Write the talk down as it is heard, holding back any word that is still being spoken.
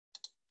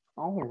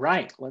All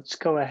right, let's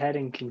go ahead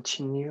and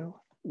continue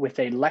with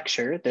a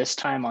lecture, this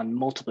time on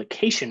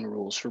multiplication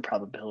rules for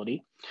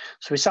probability.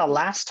 So we saw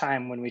last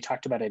time when we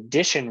talked about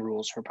addition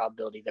rules for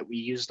probability that we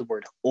use the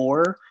word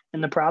or in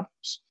the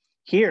problems.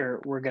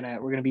 Here, we're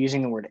gonna be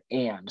using the word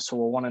and. So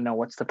we'll want to know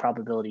what's the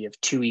probability of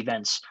two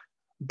events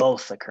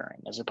both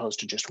occurring as opposed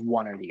to just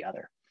one or the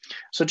other.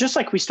 So just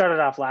like we started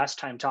off last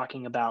time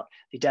talking about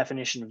the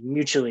definition of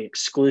mutually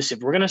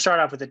exclusive, we're going to start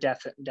off with a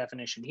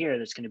definition here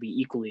that's going to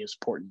be equally as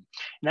important,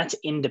 and that's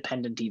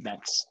independent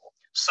events.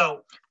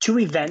 So two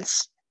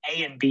events,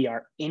 A and B,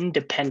 are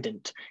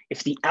independent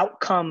if the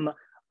outcome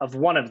of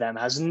one of them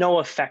has no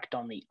effect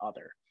on the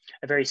other.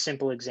 A very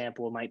simple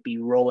example might be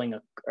rolling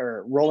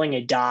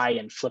a die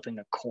and flipping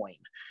a coin.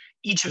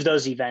 Each of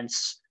those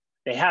events,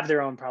 they have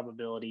their own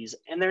probabilities,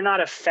 and they're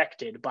not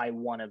affected by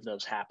one of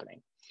those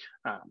happening.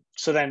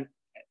 So then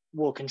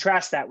we'll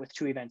contrast that with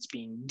two events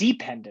being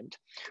dependent,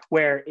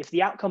 where if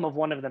the outcome of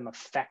one of them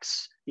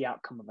affects the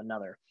outcome of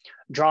another,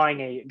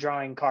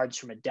 drawing cards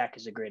from a deck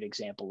is a great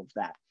example of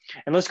that.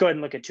 And let's go ahead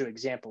and look at two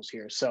examples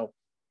here. So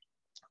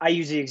I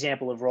use the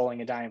example of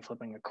rolling a die and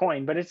flipping a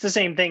coin, but it's the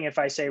same thing if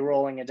I say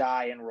rolling a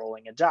die and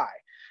rolling a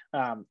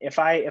die. If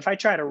I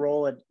try to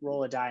roll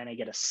a die and I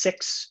get a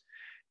 6,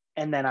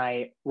 and then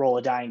I roll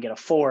a die and get a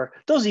 4,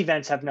 those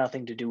events have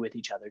nothing to do with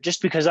each other.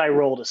 Just because I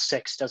rolled a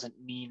 6 doesn't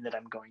mean that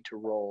I'm going to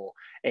roll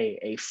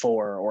a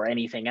 4 or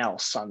anything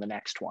else on the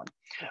next one.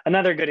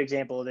 Another good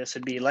example of this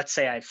would be, let's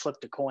say I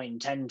flipped a coin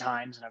 10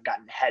 times and I've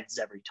gotten heads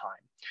every time.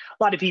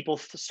 A lot of people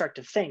start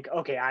to think,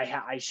 okay,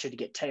 I should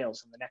get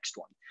tails in the next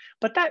one.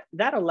 But that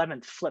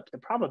 11th flip, the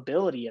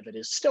probability of it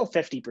is still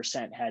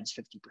 50% heads,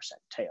 50%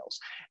 tails.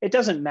 It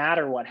doesn't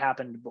matter what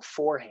happened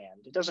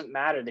beforehand. It doesn't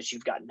matter that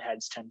you've gotten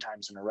heads 10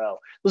 times in a row.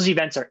 Those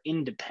events are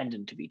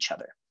independent of each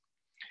other.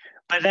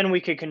 But then we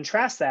could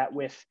contrast that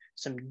with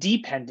some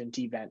dependent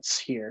events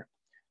here.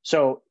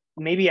 So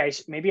maybe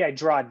I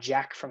draw a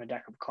jack from a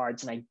deck of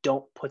cards and I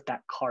don't put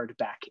that card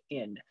back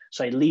in.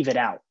 So I leave it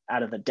out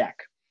of the deck.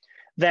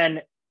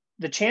 Then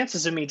the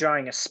chances of me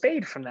drawing a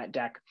spade from that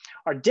deck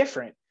are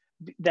different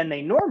than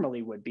they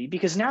normally would be,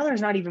 because now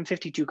there's not even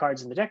 52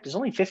 cards in the deck. There's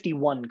only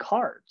 51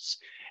 cards.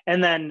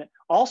 And then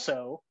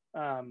also,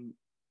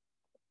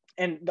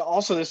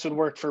 this would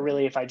work for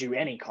really if I drew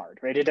any card,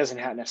 right? It doesn't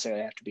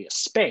necessarily have to be a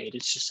spade.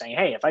 It's just saying,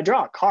 hey, if I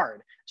draw a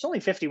card, there's only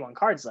 51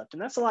 cards left.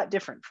 And that's a lot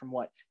different from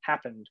what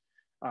happens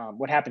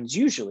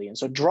usually. And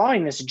so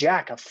drawing this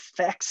jack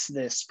affects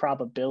this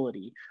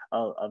probability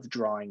of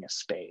drawing a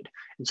spade.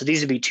 And so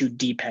these would be two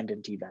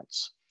dependent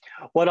events.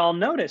 What I'll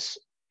notice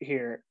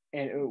here,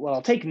 and what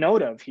I'll take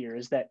note of here,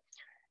 is that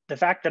the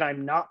fact that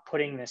I'm not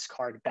putting this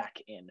card back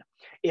in.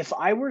 If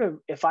I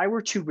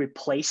were to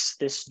replace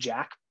this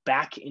jack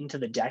back into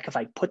the deck, if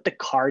I put the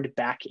card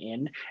back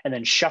in and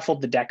then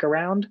shuffled the deck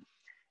around,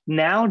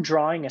 now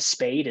drawing a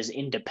spade is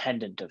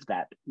independent of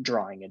that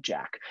drawing a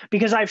jack,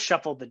 because I've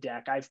shuffled the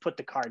deck, I've put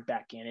the card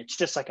back in. It's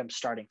just like I'm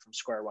starting from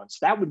square one.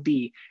 So that would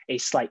be a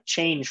slight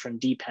change from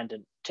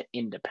dependent to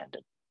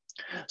independent.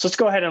 So let's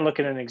go ahead and look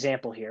at an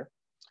example here.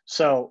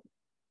 So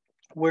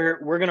we're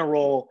going to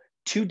roll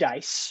 2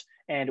 dice,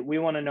 and we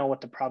want to know what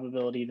the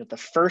probability that the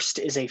first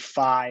is a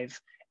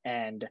 5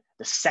 and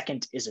the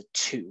second is a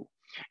 2.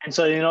 And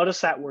so you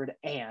notice that word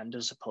and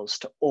as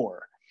opposed to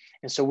or.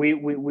 And so we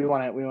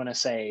want to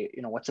say,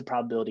 what's the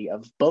probability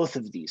of both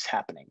of these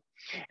happening?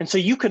 And so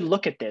you could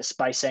look at this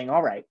by saying,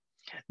 all right,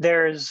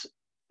 there's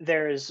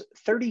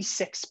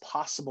 36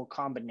 possible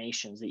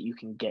combinations that you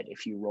can get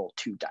if you roll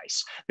 2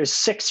 dice. There's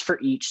 6 for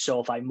each. So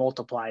if I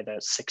multiply the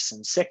 6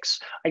 and 6,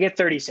 I get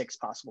 36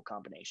 possible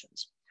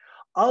combinations.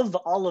 Of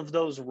all of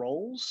those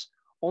rolls,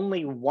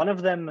 only one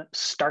of them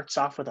starts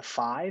off with a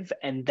 5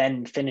 and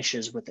then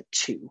finishes with a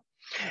 2.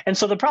 And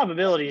so the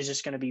probability is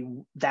just going to be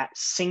that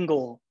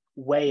single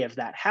way of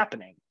that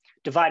happening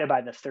divided by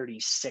the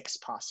 36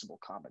 possible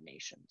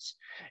combinations.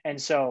 And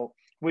so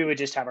we would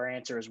just have our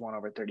answer as 1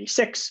 over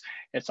 36.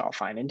 It's all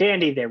fine and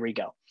dandy. There we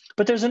go.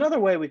 But there's another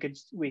way we could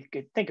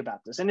think about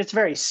this, and it's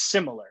very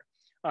similar,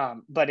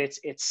 but it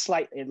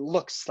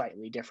looks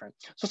slightly different.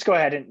 So let's go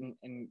ahead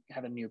and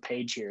have a new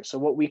page here. So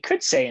what we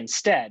could say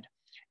instead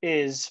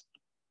is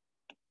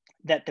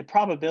that the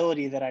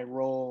probability that I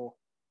roll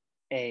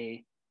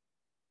a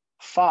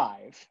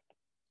 5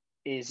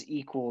 is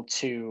equal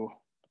to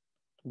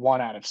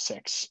 1 out of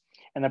 6.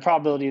 And the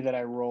probability that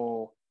I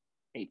roll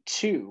a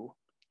 2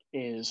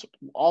 is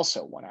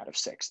also 1 out of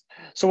 6.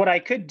 So what I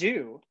could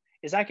do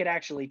is I could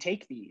actually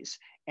take these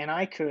and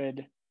I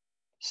could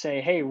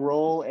say, hey,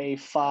 roll a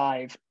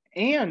 5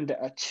 and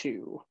a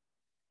 2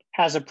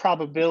 has a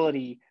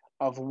probability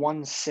of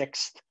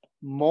 1/6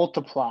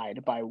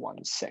 multiplied by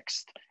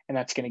 1/6. And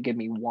that's going to give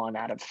me 1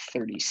 out of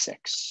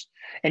 36.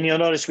 And you'll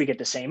notice we get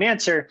the same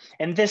answer.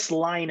 And this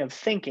line of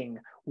thinking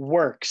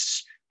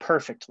works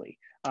perfectly.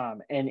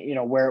 And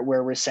where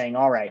we're saying,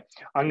 all right,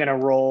 I'm going to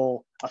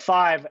roll a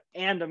 5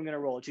 and I'm going to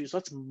roll a 2. So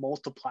let's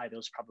multiply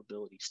those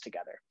probabilities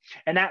together.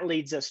 And that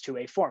leads us to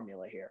a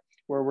formula here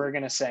where we're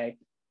going to say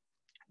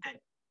that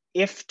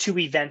if two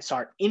events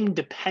are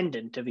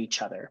independent of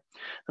each other,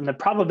 then the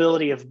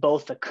probability of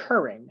both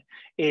occurring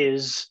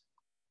is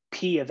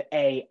P of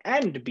A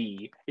and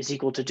B is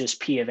equal to just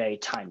P of A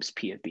times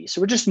P of B. So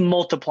we're just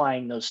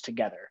multiplying those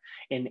together.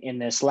 In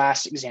this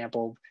last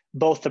example,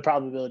 both the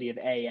probability of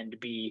A and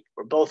B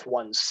were both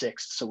 1/6.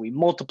 So we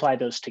multiply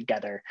those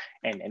together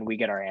and we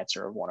get our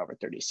answer of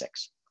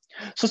 1/36.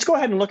 So let's go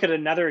ahead and look at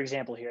another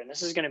example here. And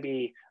this is going to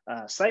be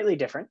slightly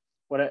different.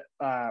 What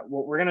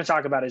we're going to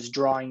talk about is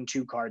drawing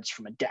two cards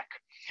from a deck.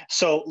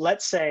 So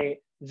let's say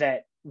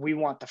that we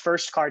want the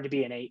first card to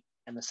be an 8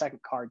 and the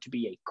second card to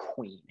be a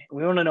queen.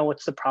 We want to know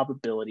what's the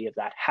probability of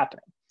that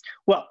happening.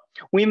 Well,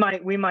 we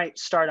might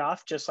start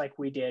off just like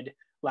we did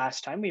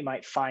last time. We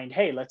might find,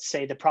 hey, let's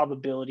say the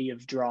probability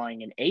of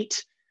drawing an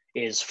 8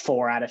 is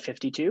 4 out of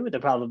 52. The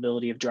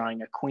probability of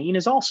drawing a queen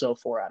is also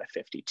 4 out of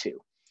 52.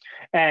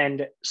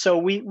 And so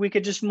we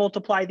could just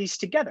multiply these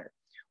together.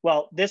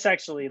 Well, this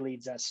actually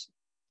leads us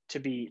to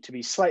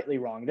be slightly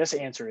wrong. This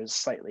answer is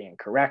slightly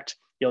incorrect.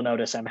 You'll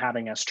notice I'm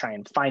having us try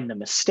and find the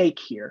mistake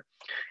here.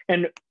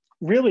 And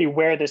really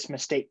where this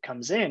mistake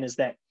comes in is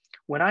that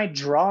when I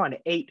draw an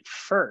 8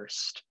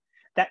 first,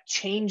 that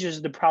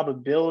changes the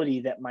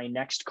probability that my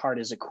next card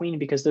is a queen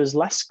because there's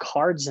less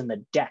cards in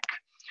the deck.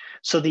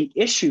 So the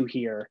issue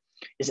here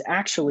is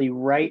actually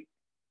right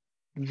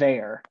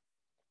there.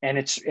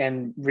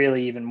 And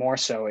really even more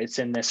so, it's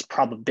in this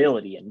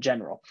probability in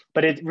general.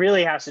 But it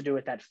really has to do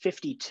with that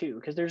 52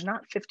 because there's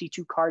not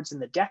 52 cards in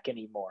the deck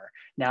anymore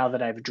now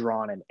that I've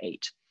drawn an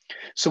 8.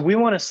 So we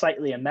want to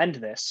slightly amend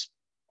this.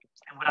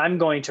 And what I'm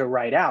going to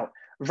write out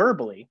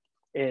verbally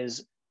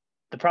is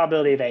the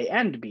probability of A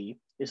and B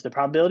is the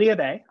probability of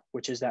A,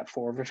 which is that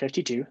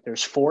 4/52.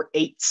 There's 4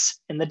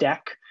 8s in the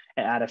deck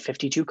out of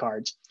 52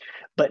 cards.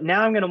 But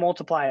now I'm going to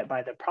multiply it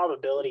by the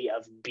probability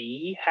of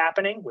B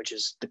happening, which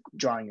is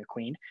drawing a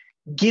queen,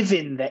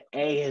 given that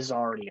A has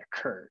already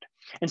occurred.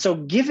 And so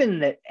given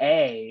that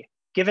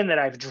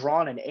I've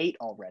drawn an 8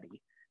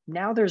 already,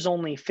 now there's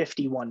only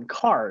 51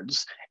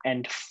 cards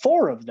and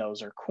 4 of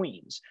those are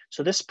queens.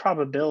 So this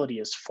probability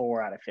is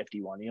 4 out of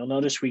 51. You'll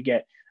notice we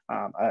get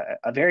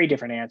a very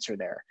different answer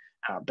there,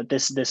 but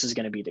this is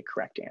going to be the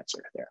correct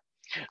answer there.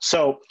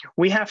 So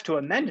we have to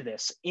amend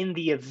this in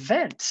the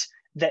event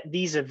that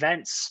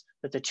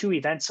that the two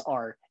events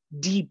are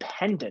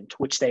dependent,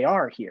 which they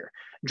are here.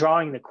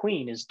 Drawing the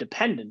queen is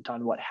dependent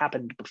on what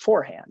happened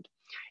beforehand.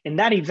 In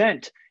that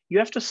event, you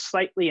have to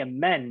slightly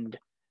amend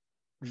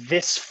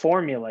this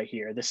formula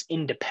here, this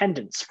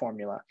independence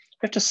formula. You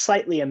have to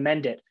slightly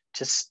amend it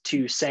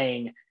to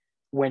saying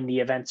when the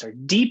events are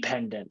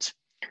dependent,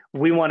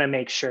 we want to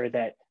make sure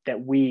that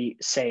we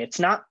say it's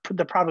not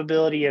the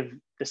probability of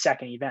the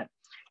second event.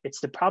 It's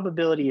the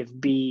probability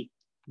of B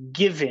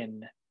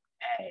given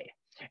A.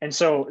 And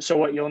so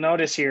what you'll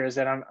notice here is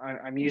that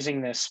I'm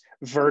using this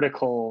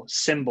vertical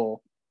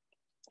symbol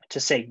to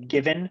say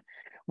given.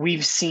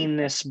 We've seen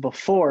this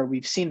before.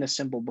 We've seen the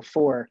symbol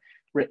before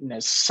written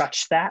as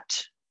such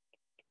that.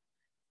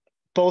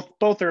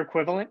 Both are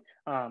equivalent.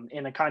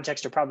 In the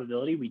context of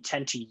probability, we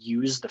tend to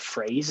use the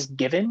phrase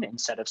given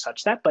instead of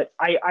such that, but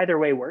either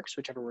way works,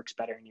 whichever works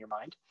better in your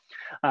mind.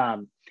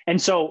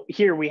 And so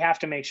here we have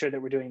to make sure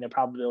that we're doing the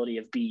probability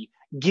of B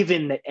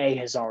given that A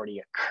has already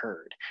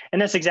occurred.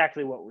 And that's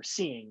exactly what we're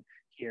seeing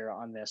here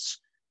on this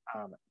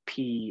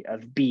P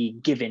of B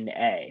given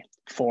A,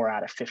 4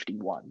 out of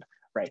 51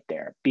 right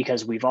there,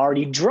 because we've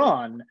already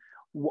drawn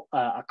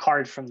a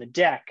card from the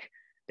deck.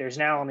 There's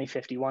now only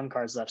 51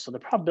 cards left. So the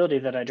probability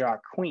that I draw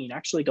a queen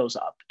actually goes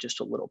up just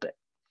a little bit.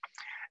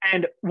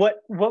 And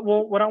what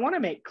I want to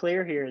make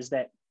clear here is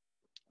that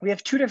we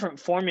have two different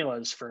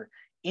formulas for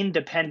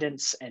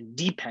independence and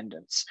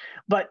dependence.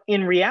 But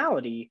in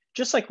reality,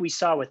 just like we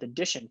saw with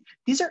addition,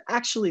 these are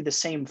actually the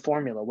same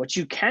formula. What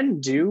you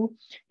can do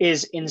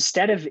is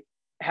instead of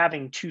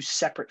having two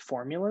separate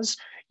formulas,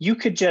 you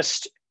could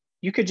just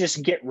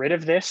get rid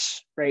of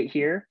this right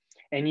here.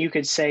 And you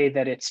could say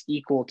that it's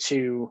equal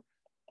to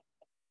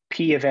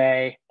P of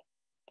A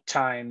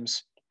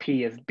times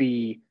P of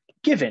B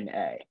given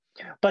A.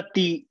 But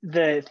the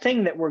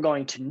thing that we're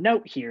going to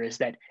note here is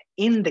that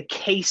in the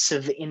case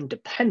of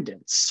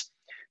independence,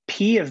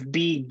 P of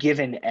B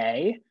given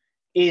A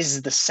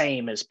is the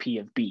same as P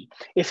of B.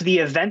 If the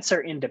events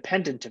are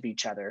independent of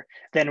each other,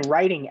 then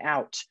writing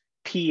out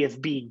P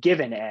of B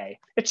given A,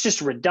 it's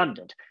just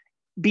redundant.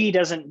 B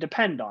doesn't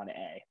depend on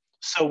A,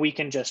 so we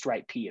can just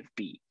write P of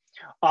B.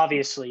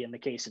 Obviously, in the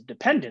case of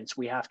dependence,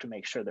 we have to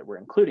make sure that we're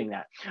including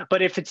that.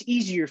 But if it's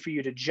easier for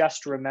you to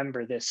just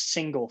remember this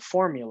single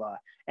formula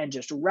and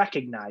just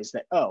recognize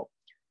that, oh,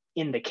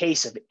 in the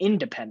case of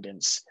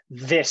independence,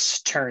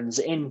 this turns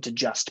into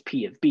just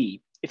P of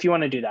B. If you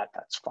want to do that,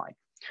 that's fine.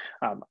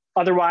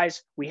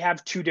 Otherwise, we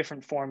have two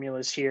different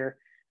formulas here.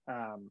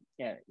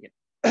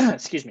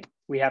 Excuse me.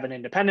 We have an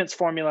independence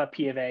formula,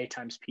 P of A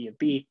times P of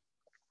B.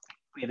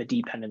 We have a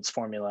dependence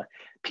formula,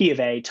 P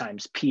of A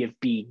times P of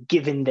B,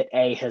 given that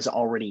A has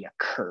already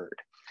occurred.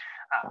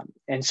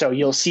 And so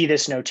you'll see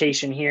this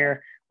notation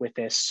here with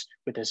this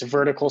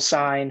vertical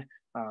sign.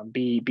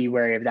 Be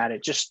wary of that.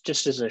 It just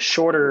is a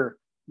shorter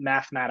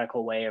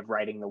mathematical way of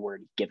writing the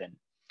word given.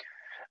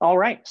 All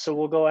right, so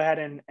we'll go ahead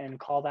and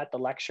call that the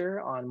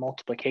lecture on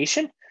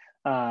multiplication.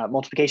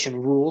 Multiplication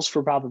rules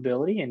for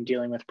probability and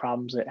dealing with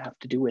problems that have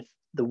to do with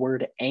the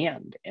word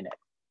and in it.